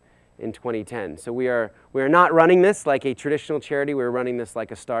back in 2010. So we are not running this like a traditional charity. We're running this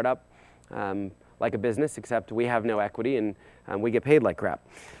like a startup, like a business, except we have no equity and we get paid like crap.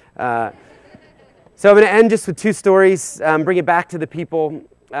 So I'm going to end just with 2 stories, bring it back to the people.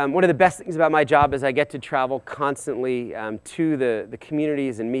 One of the best things about my job is I get to travel constantly to the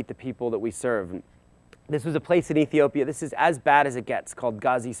communities and meet the people that we serve. This was a place in Ethiopia. This is as bad as it gets, called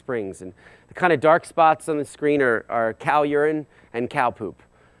Gazi Springs. And the kind of dark spots on the screen are cow urine and cow poop.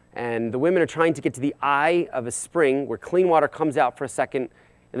 And the women are trying to get to the eye of a spring where clean water comes out for a second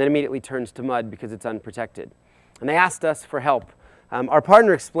and then immediately turns to mud because it's unprotected. And they asked us for help. Our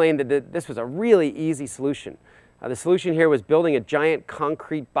partner explained that this was a really easy solution. The solution here was building a giant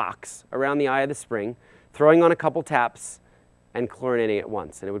concrete box around the eye of the spring, throwing on a couple taps, and chlorinating it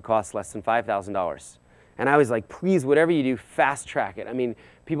once. And it would cost less than $5,000. And I was like, please, whatever you do, fast track it. I mean,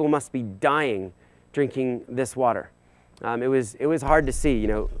 people must be dying drinking this water. It was hard to see,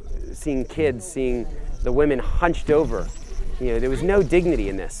 seeing kids, seeing the women hunched over. There was no dignity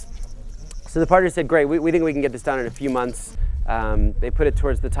in this. So the partner said, great, we think we can get this done in a few months. They put it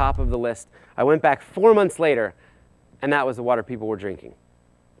towards the top of the list. I went back 4 months later, and that was the water people were drinking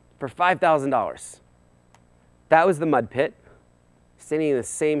for $5,000. That was the mud pit, standing in the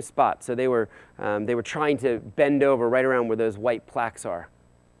same spot. So they were trying to bend over right around where those white plaques are.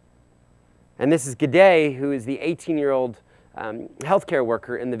 And this is Gede, who is the 18-year-old healthcare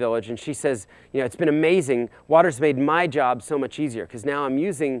worker in the village, and she says, it's been amazing. Water's made my job so much easier because now I'm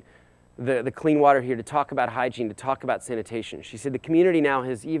using the clean water here to talk about hygiene, to talk about sanitation. She said the community now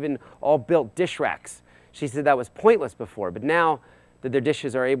has even all built dish racks. She said that was pointless before, but now that their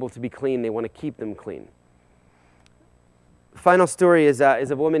dishes are able to be clean, they want to keep them clean. The final story is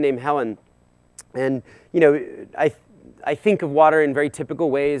a woman named Helen. And, I think of water in very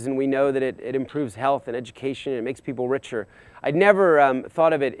typical ways, and we know that it improves health and education, and it makes people richer. I'd never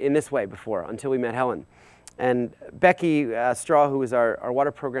thought of it in this way before until we met Helen. And Becky Straw, who was our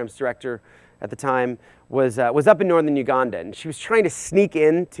water programs director at the time, was up in northern Uganda, and she was trying to sneak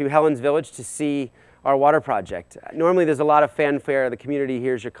in to Helen's Village to see our water project. Normally there's a lot of fanfare, the community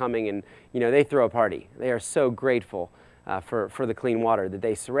hears you're coming, and they throw a party. They are so grateful for the clean water, that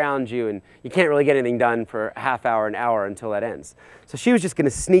they surround you, and you can't really get anything done for a half hour, an hour until that ends. So she was just going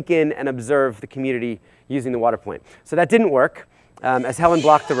to sneak in and observe the community using the water point. So that didn't work, as Helen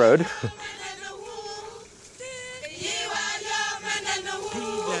blocked the road.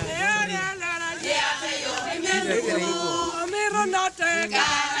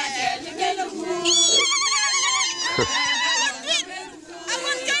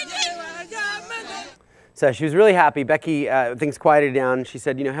 So she was really happy. Becky, things quieted down. She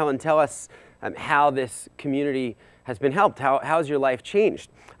said, Helen, tell us how this community has been helped. How has your life changed?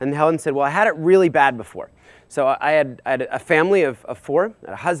 And Helen said, well, I had it really bad before. So I had a family of 4,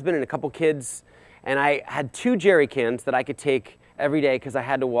 a husband and a couple kids, and I had 2 jerry cans that I could take every day because I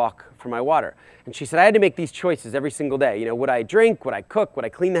had to walk for my water. And she said I had to make these choices every single day. Would I drink? Would I cook? Would I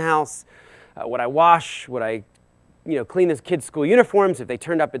clean the house? Would I wash? Would I clean the kids' school uniforms? If they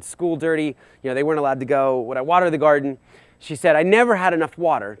turned up at school dirty, they weren't allowed to go. Would I water the garden? She said, I never had enough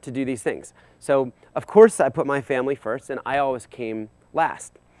water to do these things. So, of course, I put my family first, and I always came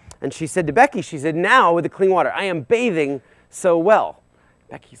last. And she said to Becky, she said, now with the clean water, I am bathing so well.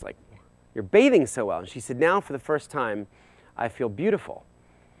 Becky's like, you're bathing so well. And she said, now for the first time, I feel beautiful.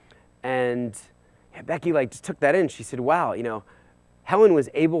 And Becky just took that in. She said, wow, Helen was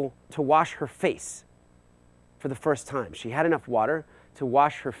able to wash her face for the first time. She had enough water to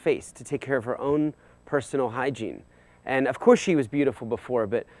wash her face, to take care of her own personal hygiene. And of course she was beautiful before,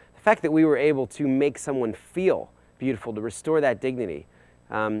 but the fact that we were able to make someone feel beautiful, to restore that dignity,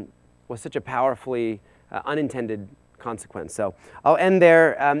 was such a powerfully unintended consequence. So I'll end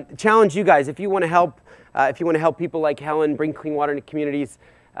there. Challenge you guys, if you want to help people like Helen bring clean water into communities,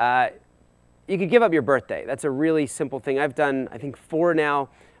 you could give up your birthday. That's a really simple thing. I've done, I think, 4 now.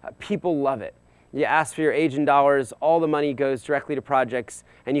 People love it. You ask for your age and dollars, all the money goes directly to projects,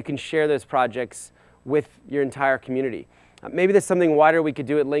 and you can share those projects with your entire community. Maybe there's something wider we could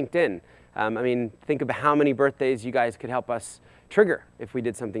do at LinkedIn. I mean, think of how many birthdays you guys could help us trigger if we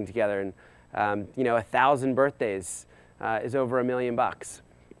did something together. And 1,000 birthdays is over $1 million.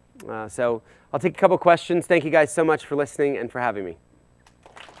 So I'll take a couple questions. Thank you guys so much for listening and for having me.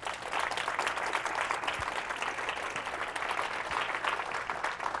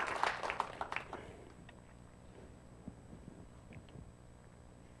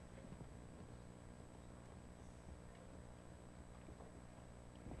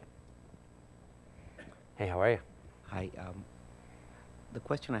 Hey, how are you? Hi. The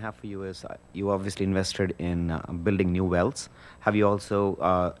question I have for you is, you obviously invested in building new wells. Have you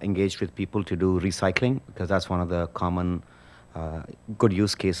also engaged with people to do recycling? Because that's one of the common good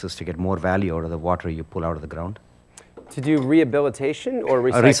use cases to get more value out of the water you pull out of the ground. To do rehabilitation or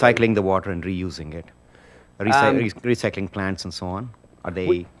recycling? Recycling the water and reusing it. Recycling plants and so on. Are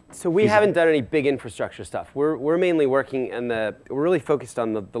they... So we haven't done any big infrastructure stuff. We're mainly working in we're really focused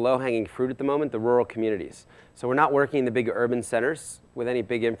on the low-hanging fruit at the moment, the rural communities. So we're not working in the big urban centers with any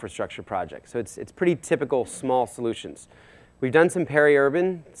big infrastructure projects. So it's pretty typical small solutions. We've done some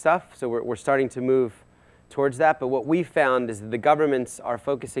peri-urban stuff, so we're starting to move towards that. But what we found is that the governments are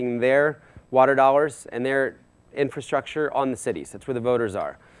focusing their water dollars and their infrastructure on the cities. That's where the voters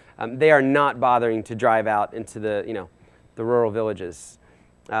are. They are not bothering to drive out into the rural villages.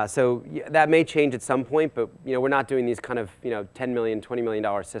 So that may change at some point, but we're not doing these kind of $10 million, $20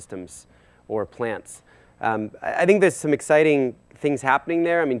 million systems or plants. I think there's some exciting things happening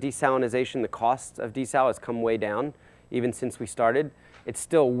there. I mean, desalinization, the cost of desal has come way down even since we started. It's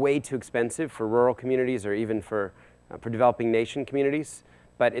still way too expensive for rural communities or even for developing nation communities,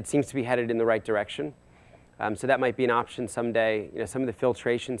 but it seems to be headed in the right direction. So that might be an option someday. Some of the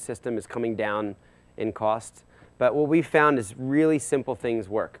filtration system is coming down in cost. But what we found is really simple things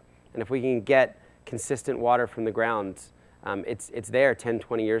work. And if we can get consistent water from the ground, it's there 10,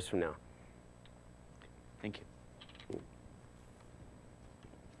 20 years from now. Thank you.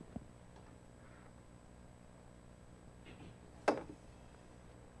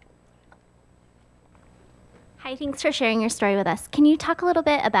 Hi, thanks for sharing your story with us. Can you talk a little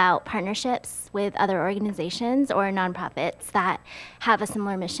bit about partnerships with other organizations or nonprofits that have a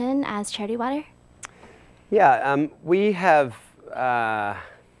similar mission as Charity Water? Yeah, we have,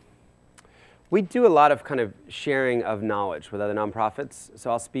 we do a lot of kind of sharing of knowledge with other nonprofits.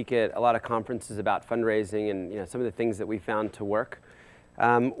 So I'll speak at a lot of conferences about fundraising and some of the things that we found to work.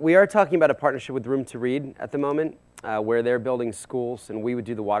 We are talking about a partnership with Room to Read at the moment, where they're building schools and we would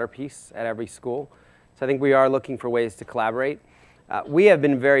do the water piece at every school. So I think we are looking for ways to collaborate. We have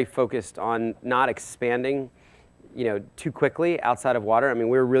been very focused on not expanding, too quickly outside of water. I mean,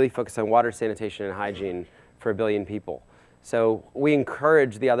 we're really focused on water, sanitation, and hygiene for 1 billion people. So we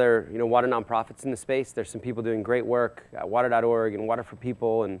encourage the other, water nonprofits in the space. There's some people doing great work at water.org and Water for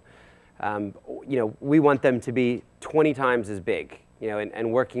People, and we want them to be 20 times as big,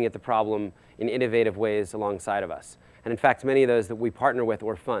 and working at the problem in innovative ways alongside of us. And in fact, many of those that we partner with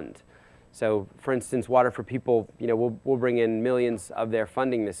or fund. So for instance, Water for People, we'll bring in millions of their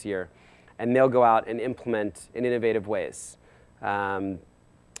funding this year, and they'll go out and implement in innovative ways.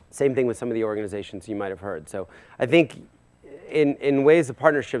 Same thing with some of the organizations you might have heard. So I think in ways of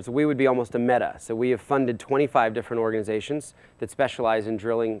partnerships, we would be almost a meta. So we have funded 25 different organizations that specialize in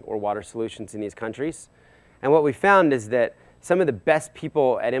drilling or water solutions in these countries. And what we found is that some of the best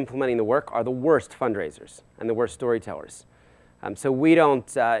people at implementing the work are the worst fundraisers and the worst storytellers. So we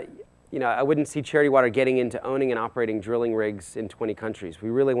don't, I wouldn't see Charity Water getting into owning and operating drilling rigs in 20 countries. We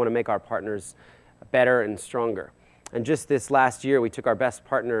really want to make our partners better and stronger. And just this last year, we took our best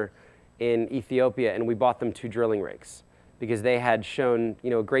partner in Ethiopia and we bought them 2 drilling rigs, because they had shown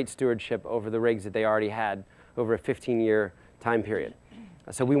great stewardship over the rigs that they already had over a 15-year time period.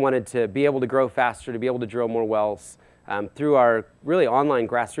 So we wanted to be able to grow faster, to be able to drill more wells. Through our really online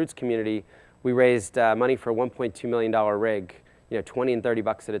grassroots community, we raised money for a $1.2 million rig, 20 and 30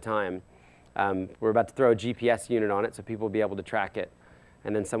 bucks at a time. We're about to throw a GPS unit on it so people will be able to track it.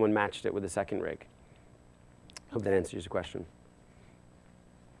 And then someone matched it with a second rig. Hope that answers your question.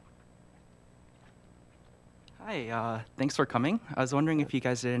 Hi, thanks for coming. I was wondering if you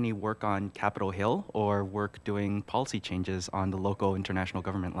guys did any work on Capitol Hill or work doing policy changes on the local international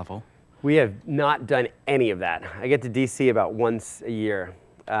government level. We have not done any of that. I get to DC about once a year.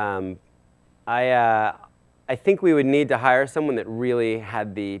 I think we would need to hire someone that really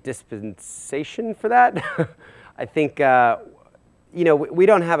had the dispensation for that. I think, we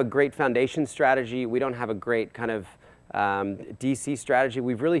don't have a great foundation strategy. We don't have a great kind of DC strategy.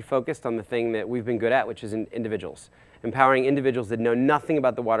 We've really focused on the thing that we've been good at, which is individuals. Empowering individuals that know nothing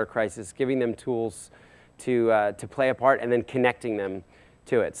about the water crisis, giving them tools to play a part, and then connecting them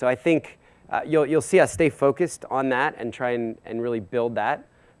to it. So I think you'll see us stay focused on that and try and really build that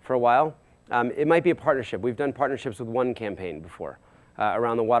for a while. It might be a partnership. We've done partnerships with one campaign before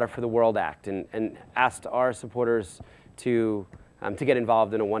around the Water for the World Act, and asked our supporters to get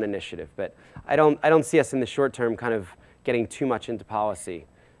involved in a one initiative. But I don't see us in the short term kind of getting too much into policy.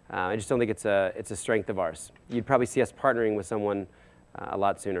 I just don't think it's a strength of ours. You'd probably see us partnering with someone a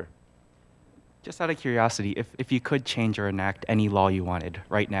lot sooner. Just out of curiosity, if you could change or enact any law you wanted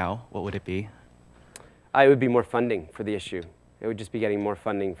right now, what would it be? It would be more funding for the issue. It would just be getting more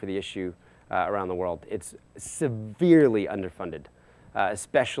funding for the issue around the world. It's severely underfunded,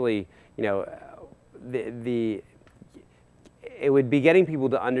 especially, it would be getting people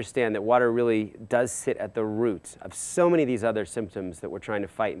to understand that water really does sit at the root of so many of these other symptoms that we're trying to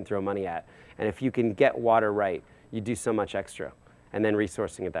fight and throw money at. And if you can get water right, you do so much extra, and then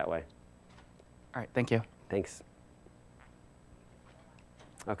resourcing it that way. All right, thank you. Thanks.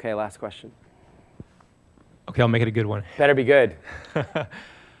 Okay, last question. Okay, I'll make it a good one. Better be good.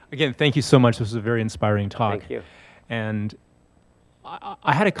 Again, thank you so much. This was a very inspiring talk. Thank you. And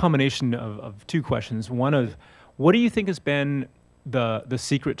I had a combination of 2 questions. One of, what do you think has been the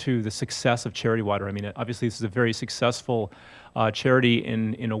secret to the success of Charity Water? I mean, obviously this is a very successful charity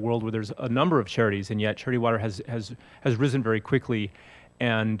in a world where there's a number of charities, and yet Charity Water has risen very quickly.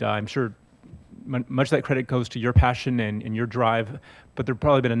 And I'm sure much of that credit goes to your passion and your drive, but there have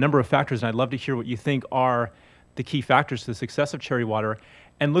probably been a number of factors, and I'd love to hear what you think are the key factors to the success of Charity Water.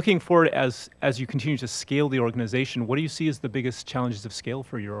 And looking forward, as you continue to scale the organization, what do you see as the biggest challenges of scale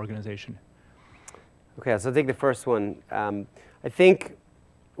for your organization? Okay, so I'll take the first one. I think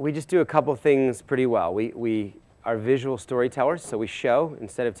we just do a couple things pretty well. We are visual storytellers, so we show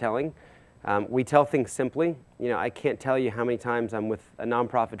instead of telling. We tell things simply. I can't tell you how many times I'm with a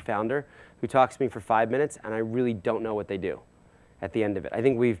nonprofit founder who talks to me for 5 minutes and I really don't know what they do at the end of it. I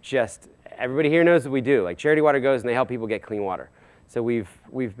think everybody here knows what we do. Like Charity Water goes and they help people get clean water. So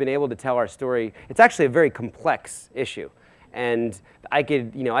we've been able to tell our story. It's actually a very complex issue. And I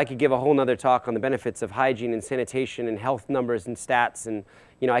could give a whole nother talk on the benefits of hygiene and sanitation and health numbers and stats, and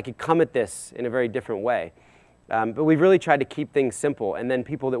I could come at this in a very different way. But we've really tried to keep things simple, and then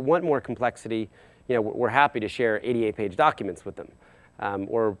people that want more complexity, we're happy to share 88-page documents with them,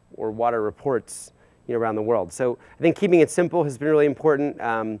 or water reports around the world. So I think keeping it simple has been really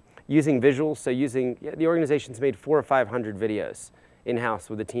important. Using visuals, so the organization's made 400 or 500 videos in-house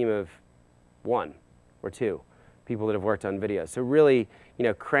with a team of 1 or 2 people that have worked on video. So really,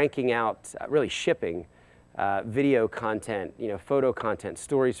 cranking out, really shipping video content, photo content,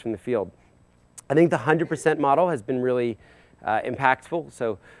 stories from the field. I think the 100% model has been really impactful.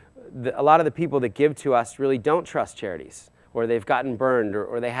 So a lot of the people that give to us really don't trust charities, or they've gotten burned,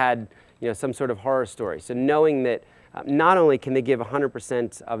 or they had some sort of horror story. So knowing that not only can they give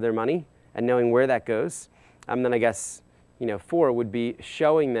 100% of their money and knowing where that goes, then I guess 4 would be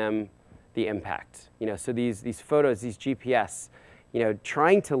showing them the impact. So these photos, these GPS,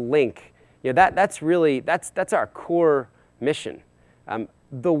 trying to link, that's our core mission.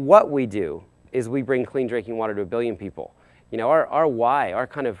 The what we do is we bring clean drinking water to 1 billion people. Our why, our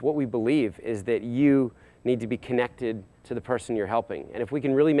kind of what we believe is that you need to be connected to the person you're helping. And if we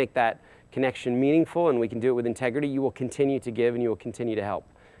can really make that connection meaningful and we can do it with integrity, you will continue to give and you will continue to help.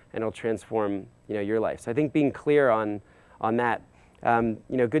 And it'll transform your life. So I think being clear on that,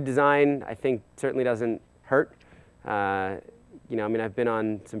 good design, I think certainly doesn't hurt. I've been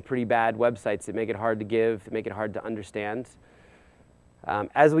on some pretty bad websites that make it hard to give, that make it hard to understand.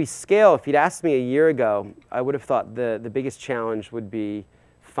 As we scale, if you'd asked me a year ago, I would have thought the biggest challenge would be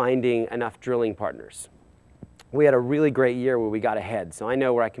finding enough drilling partners. We had a really great year where we got ahead. So I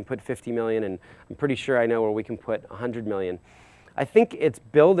know where I can put 50 million, and I'm pretty sure I know where we can put 100 million. I think it's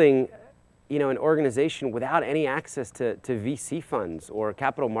building an organization without any access to VC funds or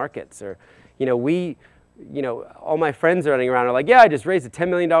capital markets. Or, all my friends are running around are like, yeah, I just raised a $10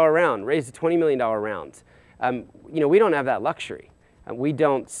 million round, raised a $20 million round. We don't have that luxury. We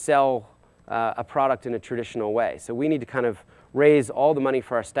don't sell a product in a traditional way. So we need to kind of raise all the money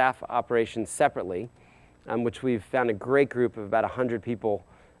for our staff operations separately, which we've found a great group of about 100 people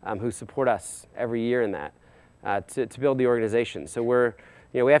who support us every year in that to build the organization. So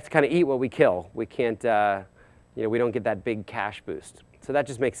we have to kind of eat what we kill. We can't, we don't get that big cash boost. So that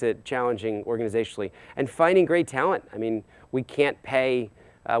just makes it challenging organizationally. And finding great talent. I mean, we can't pay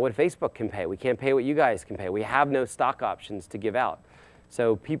what Facebook can pay. We can't pay what you guys can pay. We have no stock options to give out.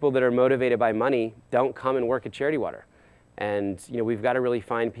 So people that are motivated by money don't come and work at Charity Water. And we've got to really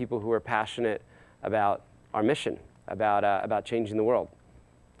find people who are passionate about our mission, about changing the world.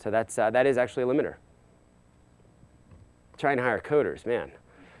 So that is actually a limiter. Trying to hire coders, man.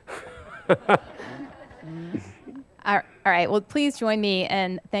 All right, well, please join me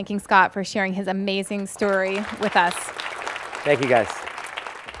in thanking Scott for sharing his amazing story with us. Thank you, guys.